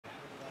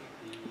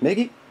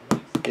Miggy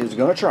is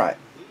going to try it.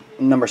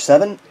 Number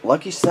 7,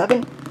 lucky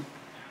 7.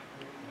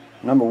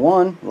 Number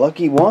 1,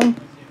 lucky 1.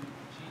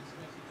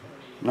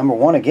 Number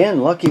 1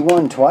 again, lucky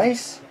 1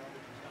 twice.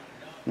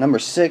 Number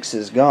 6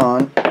 is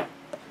gone.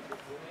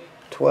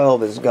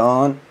 12 is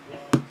gone.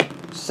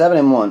 7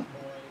 and 1.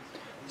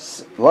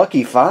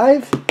 Lucky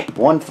 5.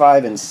 1,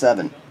 5, and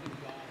 7.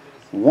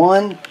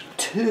 1,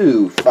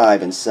 2,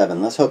 5, and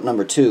 7. Let's hope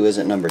number 2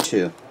 isn't number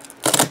 2.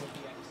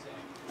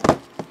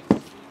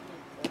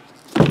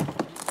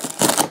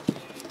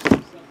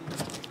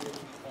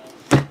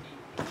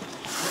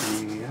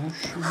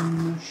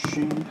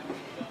 Machine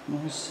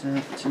will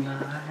set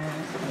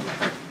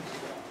tonight.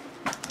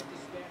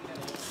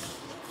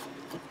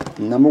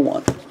 Number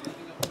 1.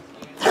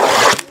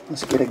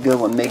 Let's get a good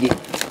one, Miggy.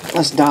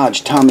 Let's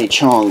dodge Tommy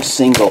Chong's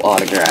single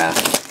autograph.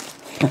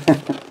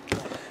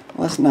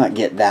 Let's not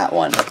get that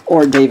one.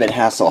 Or David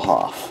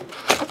Hasselhoff.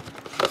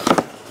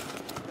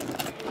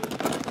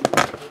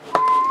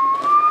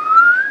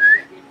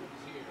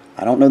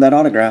 I don't know that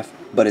autograph,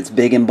 but it's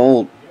big and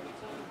bold.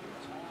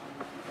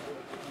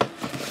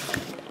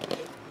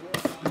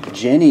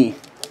 Jenny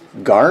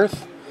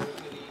Garth?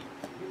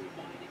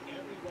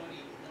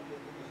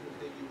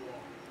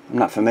 I'm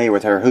not familiar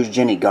with her. Who's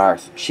Jenny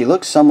Garth? She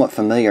looks somewhat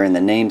familiar and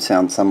the name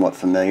sounds somewhat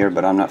familiar,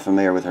 but I'm not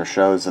familiar with her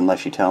shows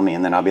unless you tell me,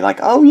 and then I'll be like,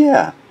 oh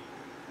yeah.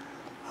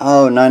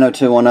 Oh,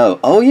 90210.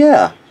 Oh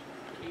yeah.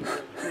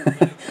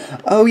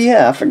 Oh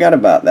yeah, I forgot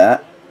about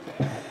that.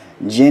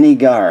 Jenny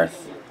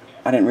Garth.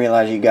 I didn't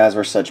realize you guys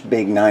were such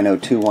big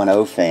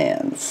 90210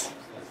 fans.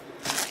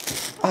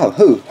 Oh,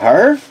 who?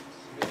 Her?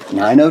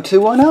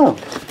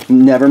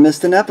 90210. Never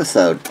missed an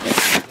episode.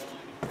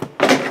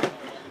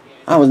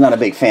 I was not a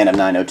big fan of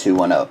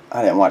 90210.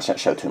 I didn't watch that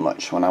show too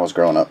much when I was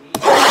growing up.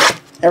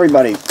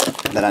 Everybody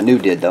that I knew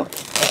did, though.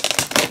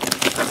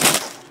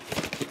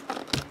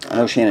 I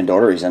know Shannon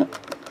Doherty's in it.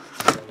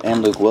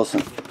 And Luke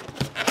Wilson.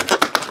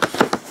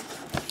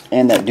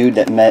 And that dude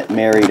that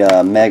married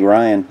Meg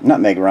Ryan. Not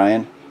Meg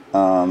Ryan.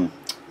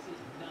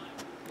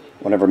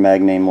 Whatever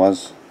Meg name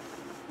was.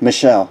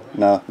 Michelle.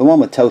 No, the one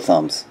with toe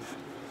thumbs.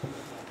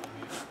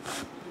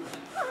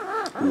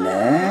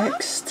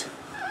 Next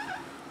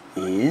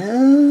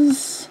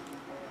is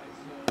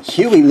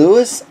Huey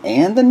Lewis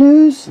and the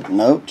News?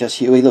 Nope, just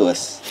Huey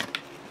Lewis.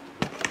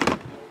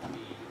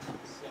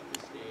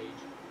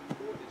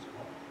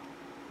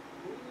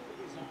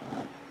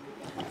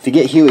 If you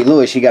get Huey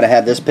Lewis, you got to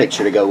have this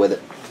picture to go with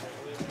it.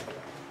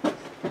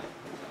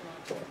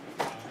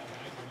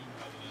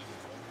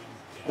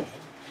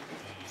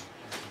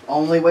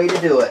 Only way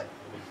to do it.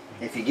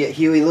 If you get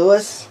Huey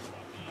Lewis,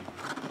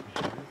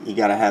 you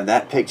got to have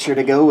that picture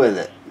to go with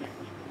it.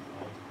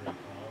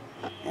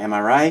 Am I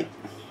right?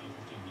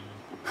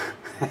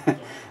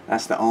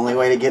 That's the only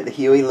way to get the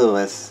Huey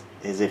Lewis,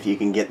 is if you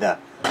can get the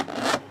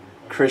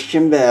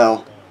Christian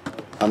Bale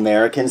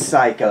American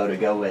Psycho to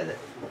go with it.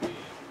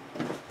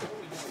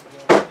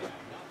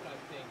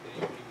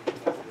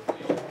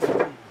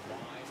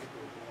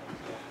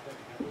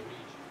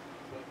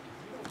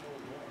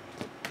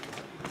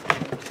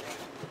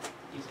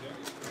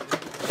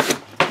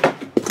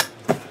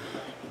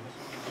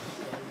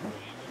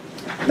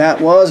 That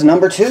was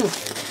number 2.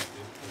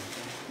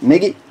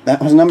 Miggy,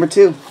 that was number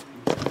 2.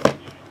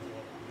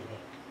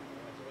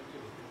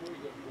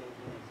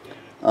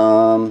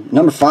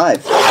 Number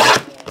 5.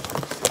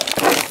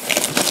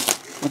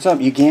 What's up,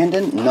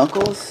 Ugandan?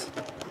 Knuckles?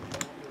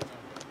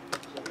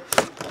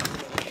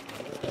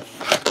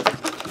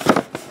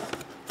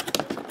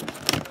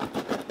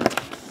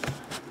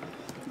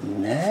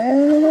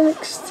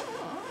 Next.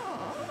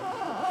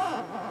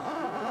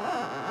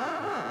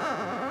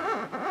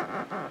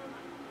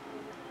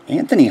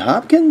 Anthony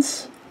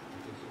Hopkins?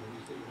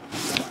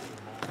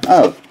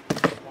 Oh.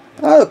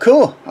 Oh,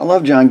 cool. I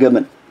love John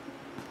Goodman.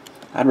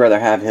 I'd rather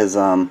have his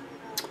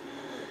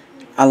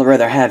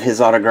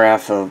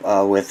autograph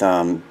of with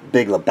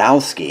Big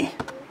Lebowski.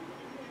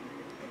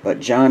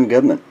 But John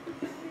Goodman.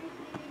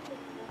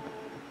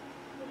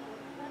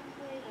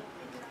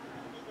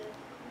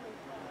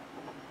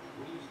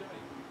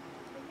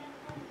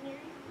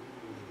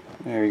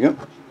 There you go.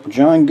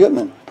 John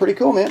Goodman. Pretty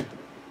cool, man.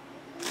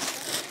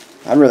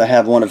 I'd rather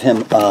have one of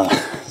him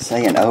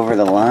saying over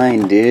the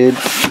line, dude.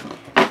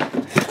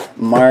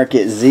 Mark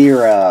it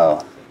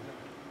 0.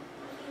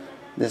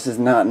 This is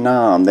not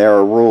Nom. There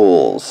are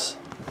rules.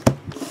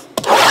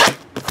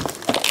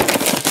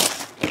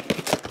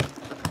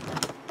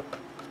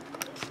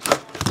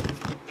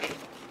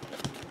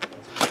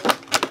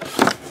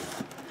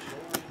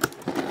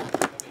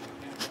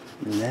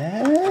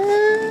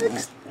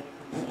 Next.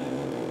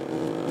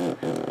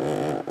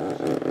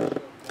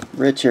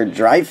 Richard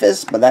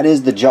Dreyfuss, but that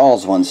is the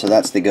Jaws one, so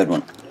that's the good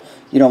one.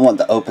 You don't want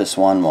the Opus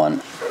 1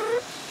 one.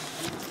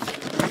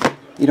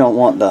 You don't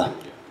want the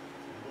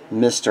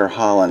Mr.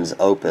 Holland's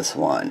Opus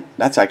one.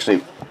 That's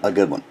actually a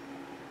good one.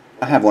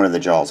 I have one of the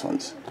Jaws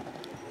ones.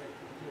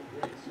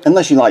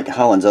 Unless you like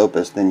Holland's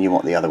Opus, then you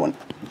want the other one.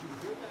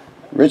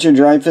 Richard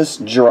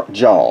Dreyfuss,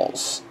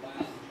 Jaws.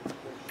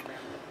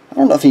 I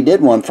don't know if he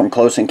did one from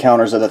Close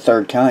Encounters of the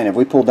Third Kind. Have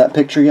we pulled that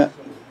picture yet?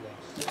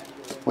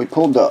 We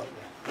pulled the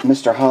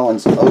Mr.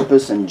 Holland's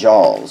Opus and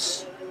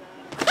Jaws.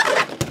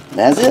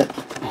 That's it.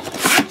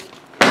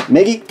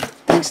 Miggy,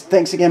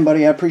 thanks again,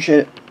 buddy. I appreciate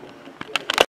it.